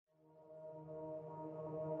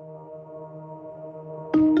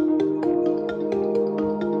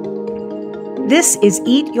This is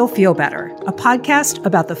Eat, You'll Feel Better, a podcast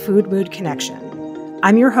about the food-mood connection.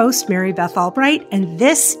 I'm your host, Mary Beth Albright, and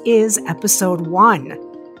this is episode 1.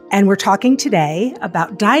 And we're talking today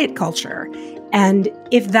about diet culture. And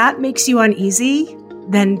if that makes you uneasy,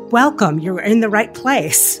 then welcome, you're in the right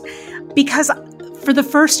place. Because for the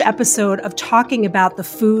first episode of talking about the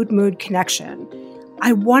food-mood connection,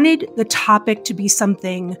 I wanted the topic to be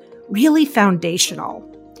something really foundational.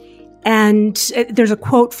 And there's a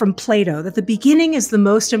quote from Plato that the beginning is the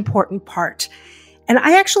most important part. And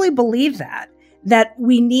I actually believe that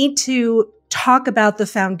we need to talk about the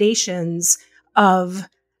foundations of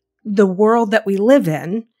the world that we live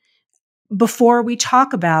in before we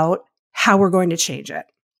talk about how we're going to change it.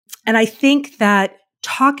 And I think that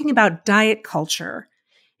talking about diet culture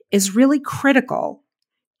is really critical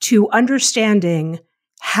to understanding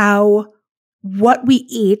how what we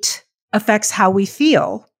eat affects how we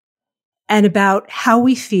feel, and about how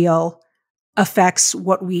we feel affects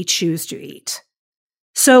what we choose to eat.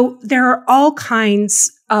 So there are all kinds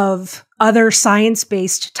of other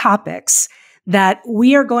science-based topics that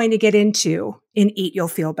we are going to get into in Eat, You'll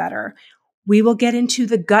Feel Better. We will get into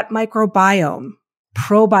the gut microbiome,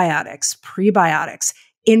 probiotics, prebiotics,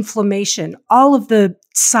 inflammation, all of the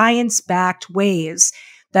science-backed ways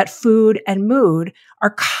that food and mood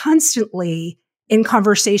are constantly in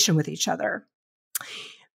conversation with each other.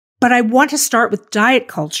 But I want to start with diet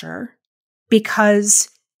culture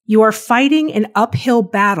because you are fighting an uphill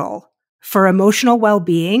battle for emotional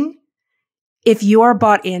well-being if you are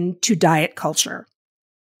bought into diet culture.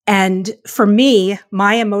 And for me,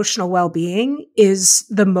 my emotional well-being is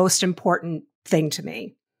the most important thing to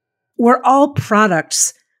me. We're all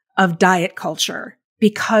products of diet culture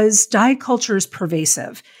because diet culture is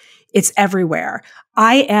pervasive. It's everywhere.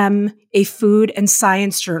 I am a food and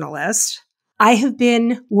science journalist. I have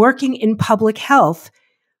been working in public health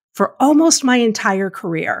for almost my entire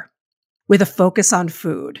career with a focus on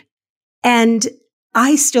food. And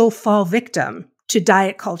I still fall victim to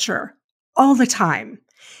diet culture all the time.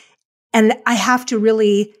 And I have to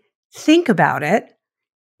really think about it,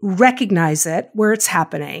 recognize it where it's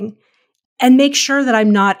happening, and make sure that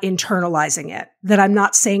I'm not internalizing it, that I'm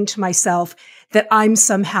not saying to myself that I'm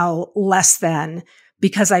somehow less than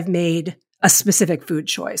because I've made a specific food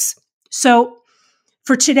choice. So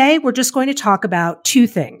for today, we're just going to talk about two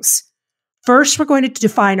things. First, we're going to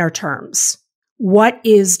define our terms. What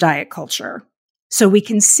is diet culture? So we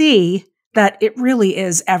can see that it really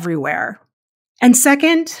is everywhere. And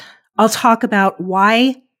second, I'll talk about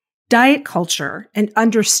why diet culture and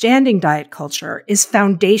understanding diet culture is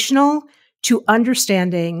foundational to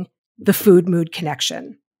understanding the food-mood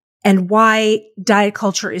connection, and why diet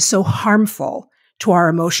culture is so harmful to our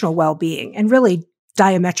emotional well-being and really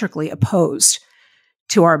diametrically opposed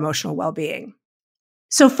to our emotional well-being.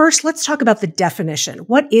 So first, let's talk about the definition.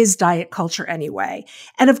 What is diet culture anyway?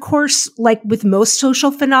 And of course, like with most social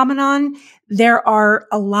phenomenon, there are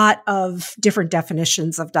a lot of different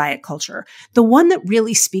definitions of diet culture. The one that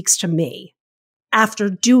really speaks to me after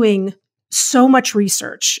doing so much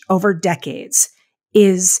research over decades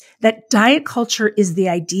is that diet culture is the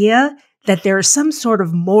idea that there is some sort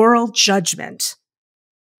of moral judgment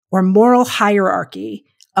or moral hierarchy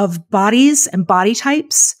of bodies and body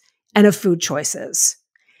types and of food choices.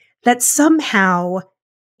 That somehow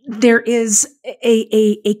there is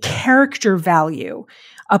a character value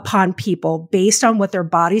upon people based on what their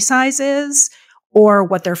body size is or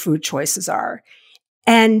what their food choices are.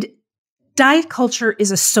 And diet culture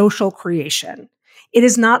is a social creation. It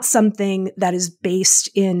is not something that is based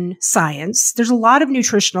in science. There's a lot of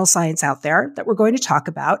nutritional science out there that we're going to talk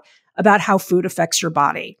about how food affects your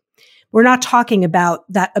body. We're not talking about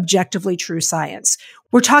that objectively true science.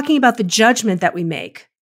 We're talking about the judgment that we make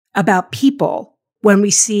about people when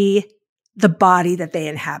we see the body that they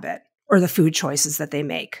inhabit or the food choices that they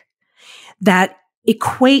make. That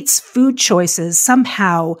equates food choices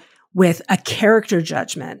somehow with a character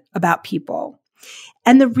judgment about people.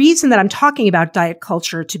 And the reason that I'm talking about diet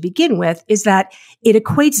culture to begin with is that it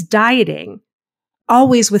equates dieting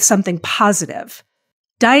always with something positive.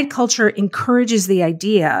 Diet culture encourages the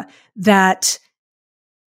idea that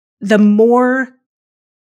the more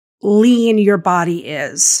lean your body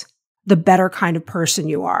is, the better kind of person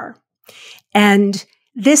you are. And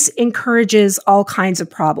this encourages all kinds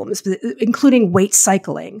of problems, including weight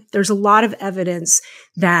cycling. There's a lot of evidence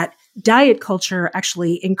that diet culture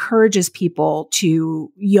actually encourages people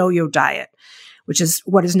to yo-yo diet, which is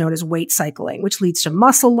what is known as weight cycling, which leads to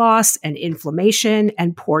muscle loss and inflammation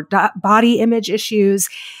and poor body image issues,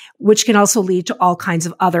 which can also lead to all kinds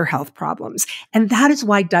of other health problems. And that is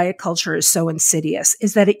why diet culture is so insidious,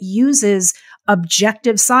 is that it uses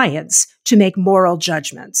objective science to make moral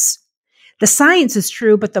judgments. The science is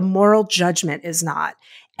true, but the moral judgment is not.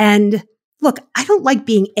 And look, I don't like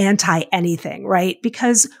being anti-anything, right?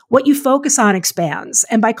 Because what you focus on expands.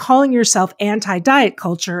 And by calling yourself anti-diet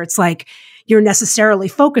culture, it's like you're necessarily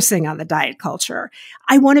focusing on the diet culture.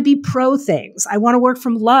 I want to be pro things. I want to work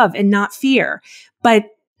from love and not fear. But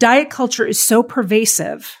diet culture is so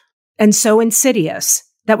pervasive and so insidious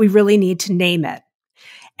that we really need to name it.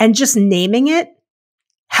 And just naming it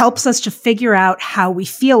helps us to figure out how we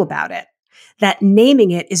feel about it. That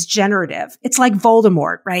naming it is generative. It's like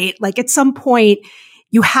Voldemort, right? Like at some point,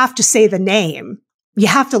 you have to say the name. You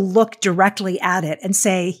have to look directly at it and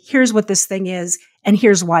say, here's what this thing is, and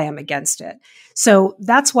here's why I'm against it. So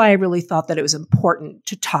that's why I really thought that it was important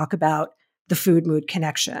to talk about the food-mood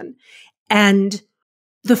connection. And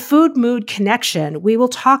the food-mood connection we will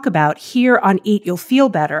talk about here on Eat You'll Feel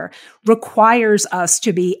Better requires us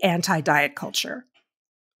to be anti-diet culture,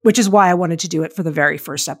 which is why I wanted to do it for the very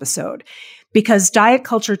first episode. Because diet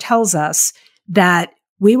culture tells us that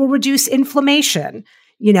we will reduce inflammation,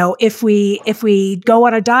 if we go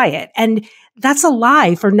on a diet. And that's a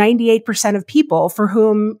lie for 98% of people for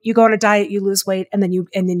whom you go on a diet, you lose weight, and then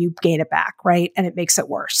you gain it back, right? And it makes it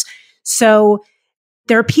worse. So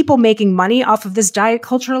there are people making money off of this diet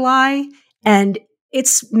culture lie, and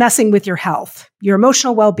it's messing with your health, your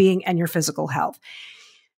emotional well-being, and your physical health.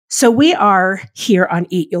 So we are here on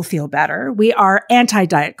Eat You'll Feel Better. We are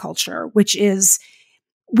anti-diet culture, which is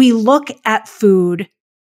we look at food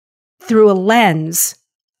through a lens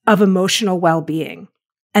of emotional well-being.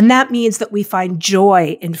 And that means that we find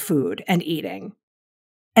joy in food and eating.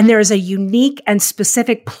 And there is a unique and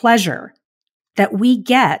specific pleasure that we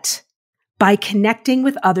get by connecting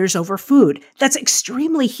with others over food. That's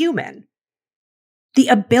extremely human. The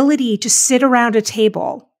ability to sit around a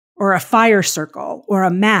table or a fire circle or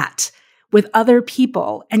a mat with other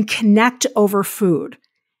people and connect over food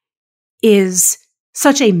is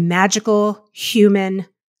such a magical human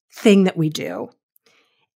thing that we do.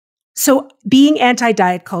 So being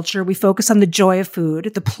anti-diet culture, we focus on the joy of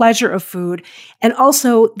food, the pleasure of food, and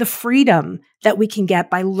also the freedom that we can get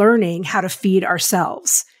by learning how to feed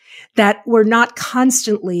ourselves, that we're not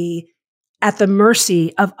constantly at the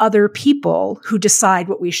mercy of other people who decide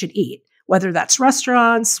what we should eat. Whether that's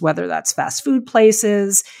restaurants, whether that's fast food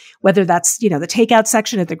places, whether that's, the takeout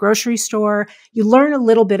section at the grocery store, you learn a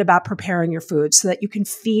little bit about preparing your food so that you can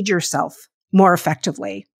feed yourself more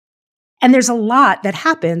effectively. And there's a lot that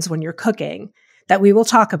happens when you're cooking that we will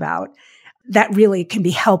talk about that really can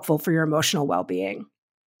be helpful for your emotional well-being.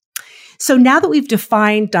 So now that we've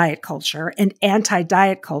defined diet culture and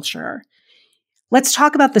anti-diet culture, let's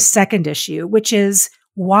talk about the second issue, which is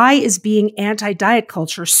why is being anti-diet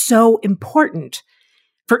culture so important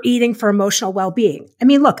for eating for emotional well-being? I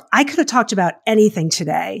mean, look, I could have talked about anything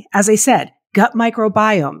today. As I said, gut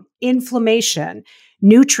microbiome, inflammation,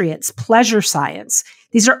 nutrients, pleasure science.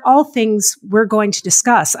 These are all things we're going to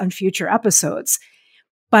discuss on future episodes.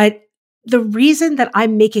 But the reason that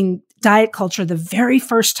I'm making diet culture the very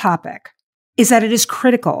first topic is that it is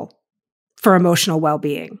critical for emotional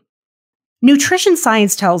well-being. Nutrition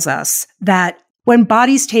science tells us that when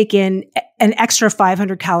bodies take in an extra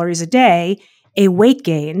 500 calories a day, a weight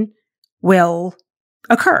gain will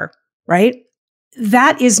occur, right?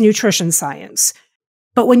 That is nutrition science.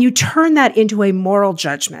 But when you turn that into a moral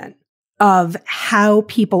judgment of how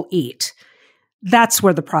people eat, that's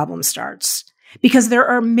where the problem starts. Because there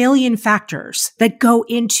are a million factors that go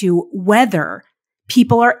into whether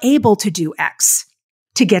people are able to do X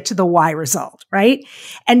to get to the Y result, right?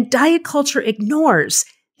 And diet culture ignores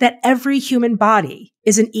that every human body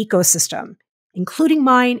is an ecosystem, including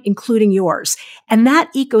mine, including yours. And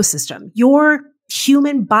that ecosystem, your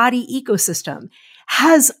human body ecosystem,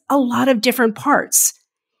 has a lot of different parts.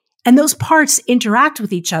 And those parts interact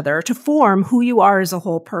with each other to form who you are as a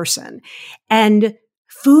whole person. And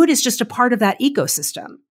food is just a part of that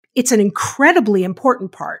ecosystem. It's an incredibly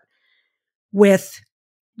important part with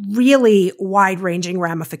really wide-ranging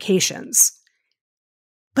ramifications.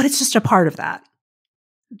 But it's just a part of that.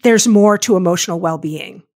 There's more to emotional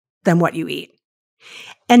well-being than what you eat.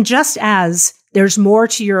 And just as there's more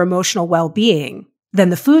to your emotional well-being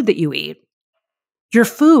than the food that you eat, your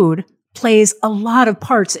food plays a lot of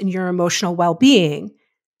parts in your emotional well-being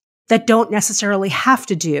that don't necessarily have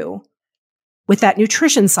to do with that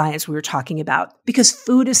nutrition science we were talking about, because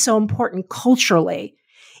food is so important culturally.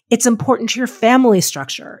 It's important to your family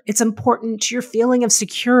structure. It's important to your feeling of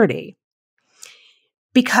security.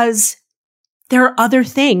 Because there are other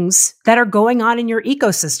things that are going on in your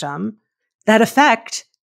ecosystem that affect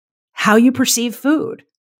how you perceive food.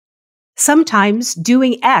 Sometimes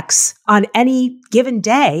doing X on any given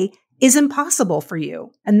day is impossible for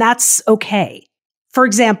you, and that's okay. For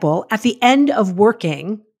example, at the end of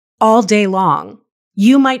working all day long,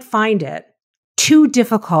 you might find it too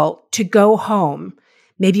difficult to go home.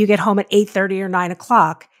 Maybe you get home at 8:30 or 9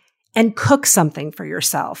 o'clock and cook something for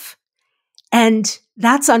yourself. And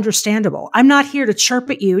that's understandable. I'm not here to chirp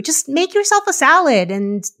at you. Just make yourself a salad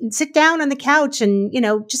and sit down on the couch and,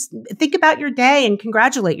 just think about your day and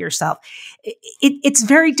congratulate yourself. It's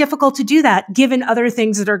very difficult to do that given other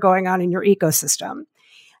things that are going on in your ecosystem.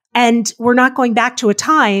 And we're not going back to a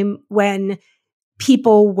time when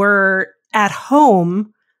people were at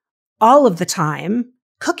home all of the time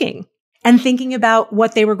cooking and thinking about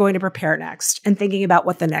what they were going to prepare next and thinking about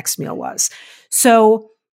what the next meal was. So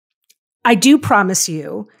I do promise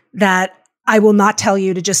you that I will not tell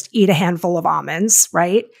you to just eat a handful of almonds,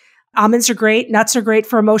 right? Almonds are great. Nuts are great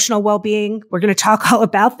for emotional well-being. We're going to talk all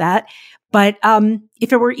about that. But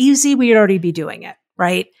if it were easy, we'd already be doing it,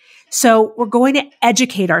 right? So we're going to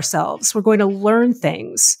educate ourselves. We're going to learn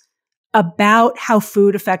things about how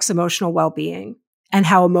food affects emotional well-being and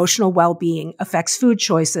how emotional well-being affects food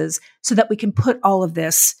choices so that we can put all of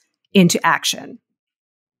this into action.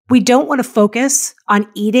 We don't want to focus on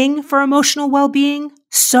eating for emotional well-being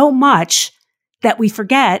so much that we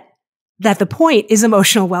forget that the point is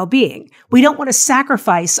emotional well-being. We don't want to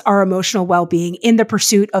sacrifice our emotional well-being in the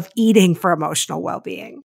pursuit of eating for emotional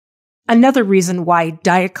well-being. Another reason why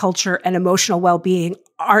diet culture and emotional well-being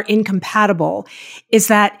are incompatible is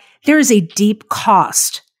that there is a deep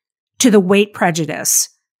cost to the weight prejudice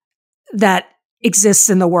that exists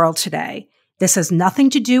in the world today. This has nothing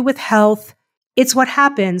to do with health. It's what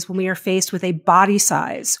happens when we are faced with a body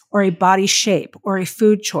size or a body shape or a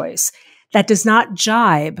food choice that does not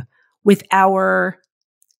jibe with our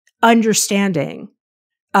understanding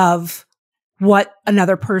of what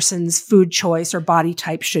another person's food choice or body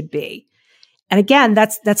type should be. And again,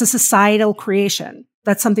 that's a societal creation.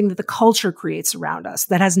 That's something that the culture creates around us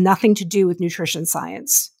that has nothing to do with nutrition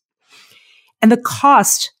science. And the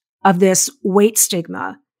cost of this weight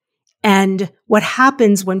stigma and what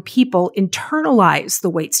happens when people internalize the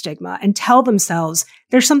weight stigma and tell themselves,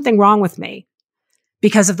 there's something wrong with me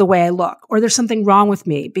because of the way I look, or there's something wrong with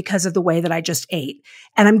me because of the way that I just ate,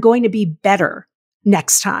 and I'm going to be better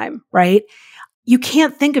next time, right? You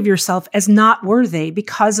can't think of yourself as not worthy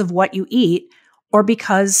because of what you eat or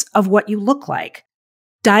because of what you look like.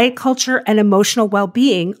 Diet culture and emotional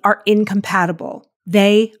well-being are incompatible.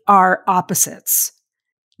 They are opposites.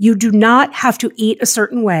 You do not have to eat a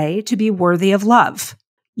certain way to be worthy of love.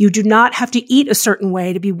 You do not have to eat a certain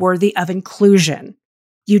way to be worthy of inclusion.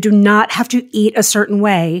 You do not have to eat a certain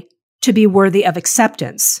way to be worthy of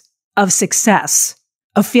acceptance, of success,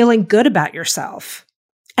 of feeling good about yourself.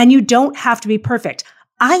 And you don't have to be perfect.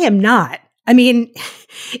 I am not. I mean,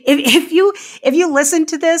 if you listen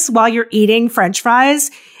to this while you're eating French fries,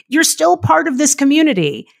 you're still part of this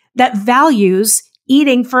community that values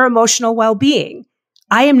eating for emotional well-being.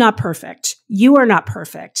 I am not perfect. You are not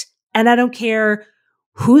perfect. And I don't care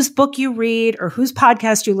whose book you read or whose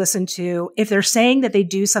podcast you listen to. If they're saying that they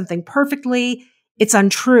do something perfectly, it's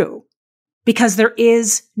untrue because there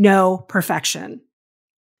is no perfection.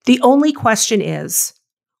 The only question is,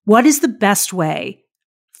 what is the best way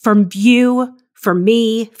for you, for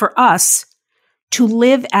me, for us to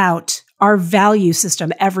live out our value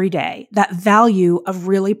system every day, that value of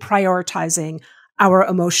really prioritizing our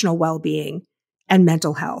emotional well-being and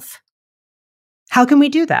mental health? How can we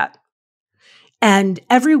do that? And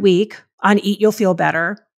every week on Eat You'll Feel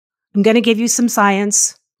Better, I'm going to give you some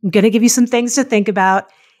science. I'm going to give you some things to think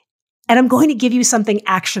about. And I'm going to give you something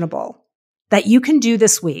actionable that you can do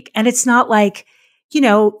this week. And it's not like,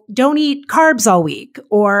 don't eat carbs all week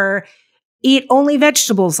or eat only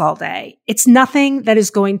vegetables all day. It's nothing that is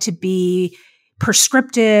going to be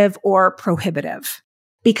prescriptive or prohibitive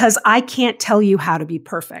because I can't tell you how to be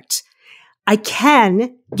perfect. I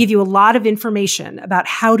can give you a lot of information about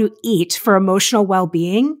how to eat for emotional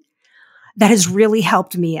well-being that has really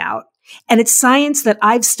helped me out. And it's science that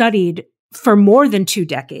I've studied for more than 2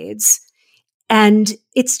 decades. And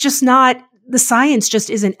it's just not, the science just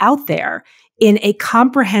isn't out there in a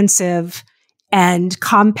comprehensive and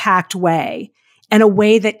compact way, and a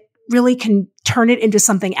way that really can turn it into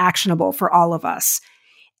something actionable for all of us.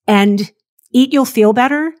 And Eat You'll Feel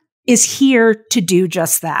Better is here to do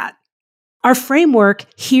just that. Our framework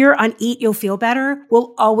here on Eat You'll Feel Better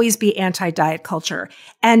will always be anti-diet culture.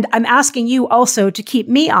 And I'm asking you also to keep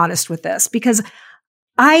me honest with this because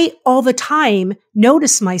I all the time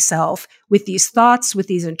notice myself with these thoughts, with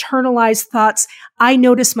these internalized thoughts. I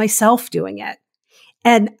notice myself doing it.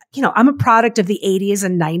 And, I'm a product of the 80s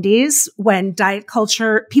and 90s when diet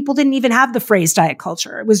culture, people didn't even have the phrase diet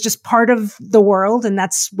culture. It was just part of the world. And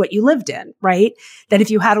that's what you lived in, right? That if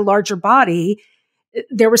you had a larger body,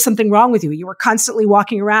 there was something wrong with you. You were constantly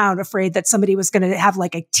walking around afraid that somebody was going to have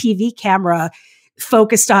like a TV camera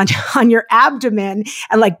focused on your abdomen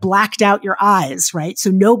and like blacked out your eyes, right? So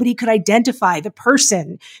nobody could identify the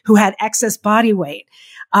person who had excess body weight.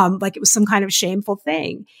 Like it was some kind of shameful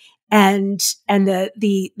thing. And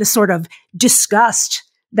the sort of disgust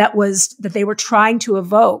that they were trying to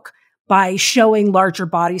evoke by showing larger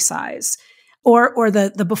body size, or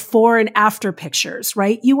the before and after pictures,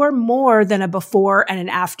 right? You are more than a before and an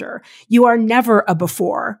after. You are never a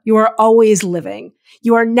before. You are always living.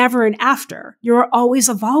 You are never an after. You are always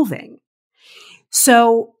evolving.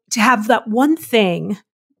 So to have that one thing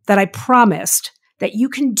that I promised that you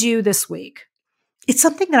can do this week, it's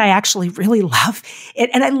something that I actually really love.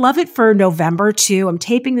 And I love it for November too. I'm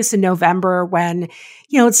taping this in November when,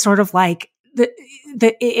 it's sort of like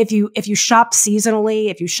if you shop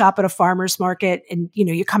seasonally, if you shop at a farmer's market and,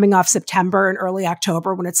 you're coming off September and early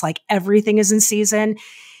October when it's like everything is in season.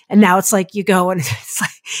 And now it's like you go and it's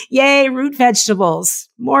like, yay, root vegetables,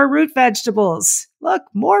 more root vegetables. Look,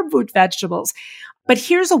 more root vegetables. But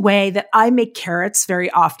here's a way that I make carrots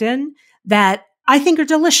very often that I think are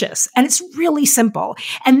delicious. And it's really simple.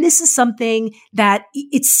 And this is something that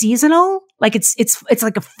it's seasonal. Like it's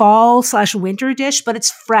like a fall/winter dish, but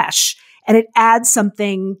it's fresh. And it adds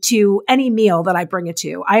something to any meal that I bring it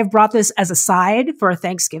to. I have brought this as a side for a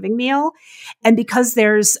Thanksgiving meal. And because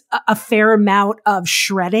there's a fair amount of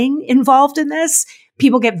shredding involved in this,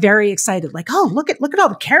 people get very excited. Like, oh, look at all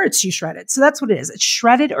the carrots you shredded. So that's what it is. It's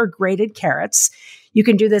shredded or grated carrots. You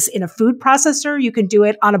can do this in a food processor. You can do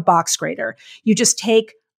it on a box grater. You just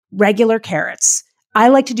take regular carrots. I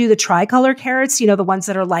like to do the tricolor carrots, the ones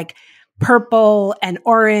that are like purple and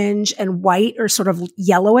orange and white or sort of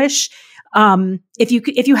yellowish. If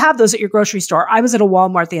you have those at your grocery store, I was at a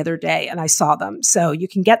Walmart the other day and I saw them. So you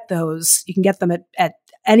can get those. You can get them at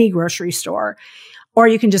any grocery store, or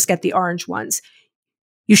you can just get the orange ones.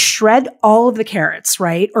 You shred all of the carrots,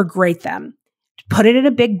 right? Or grate them. Put it in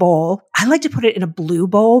a big bowl. I like to put it in a blue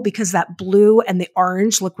bowl because that blue and the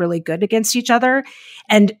orange look really good against each other.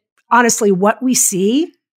 And honestly, what we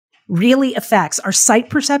see really affects our sight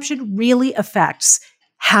perception, really affects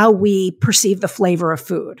how we perceive the flavor of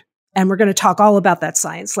food. And we're going to talk all about that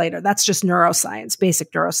science later. That's just neuroscience,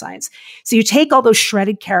 basic neuroscience. So you take all those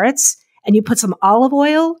shredded carrots and you put some olive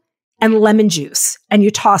oil and lemon juice and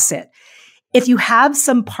you toss it. If you have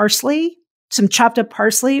some parsley, some chopped up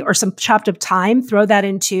parsley or some chopped up thyme, throw that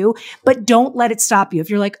in too, but don't let it stop you. If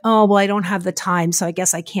you're like, oh, well, I don't have the time, so I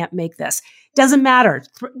guess I can't make this. Doesn't matter.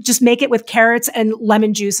 Just make it with carrots and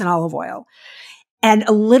lemon juice and olive oil and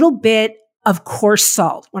a little bit of coarse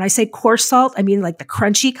salt. When I say coarse salt, I mean like the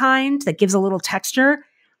crunchy kind that gives a little texture.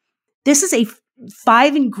 This is a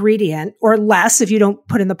 5-ingredient or less if you don't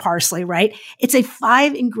put in the parsley, right? It's a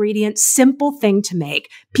 5-ingredient simple thing to make.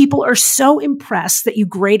 People are so impressed that you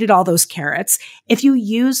grated all those carrots. If you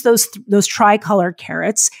use those tricolor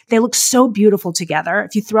carrots, they look so beautiful together.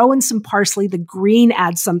 If you throw in some parsley, the green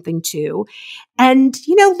adds something too. And,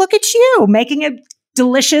 look at you making a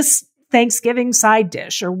delicious Thanksgiving side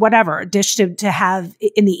dish or whatever, a dish to have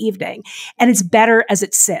in the evening. And it's better as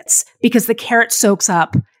it sits because the carrot soaks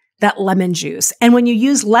up that lemon juice. And when you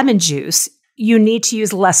use lemon juice, you need to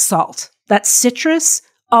use less salt. That citrus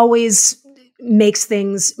always makes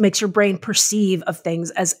your brain perceive of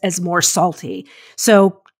things as more salty.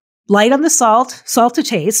 So light on the salt to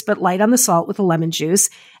taste, but light on the salt with the lemon juice.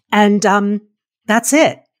 And that's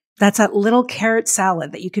it. That's that little carrot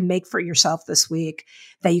salad that you can make for yourself this week,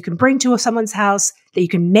 that you can bring to someone's house, that you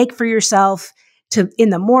can make for yourself in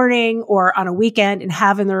the morning or on a weekend and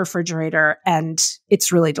have in the refrigerator. And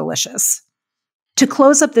it's really delicious. To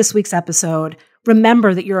close up this week's episode,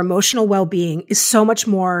 remember that your emotional well-being is so much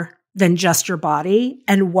more than just your body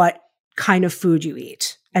and what kind of food you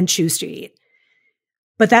eat and choose to eat.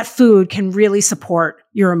 But that food can really support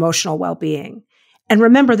your emotional well-being. And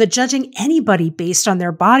remember that judging anybody based on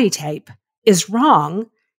their body type is wrong,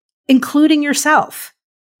 including yourself.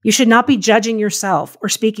 You should not be judging yourself or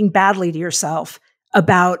speaking badly to yourself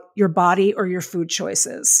about your body or your food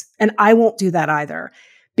choices. And I won't do that either,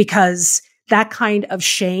 because that kind of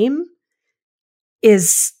shame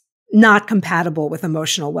is not compatible with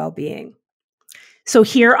emotional well-being. So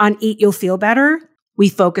here on Eat You'll Feel Better, we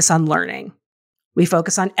focus on learning. We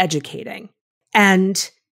focus on educating. And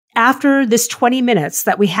after this 20 minutes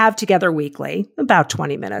that we have together weekly, about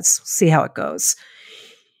 20 minutes, see how it goes,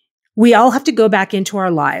 we all have to go back into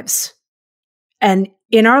our lives. And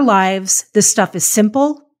in our lives, this stuff is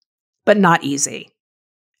simple, but not easy.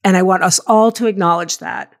 And I want us all to acknowledge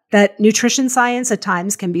that nutrition science at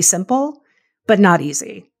times can be simple, but not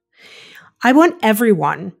easy. I want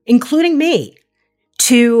everyone, including me,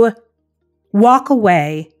 to walk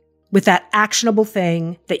away with that actionable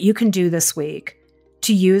thing that you can do this week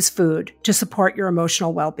to use food to support your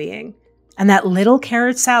emotional well-being. And that little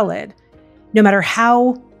carrot salad, no matter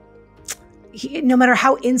how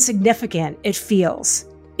insignificant it feels,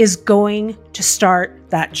 is going to start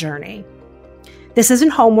that journey. This isn't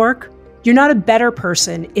homework. You're not a better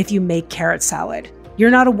person if you make carrot salad. You're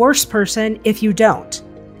not a worse person if you don't.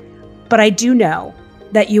 But I do know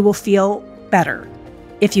that you will feel better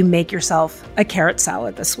if you make yourself a carrot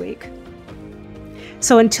salad this week.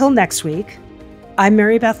 So until next week, I'm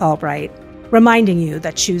Mary Beth Albright, reminding you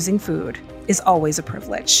that choosing food is always a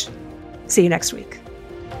privilege. See you next week.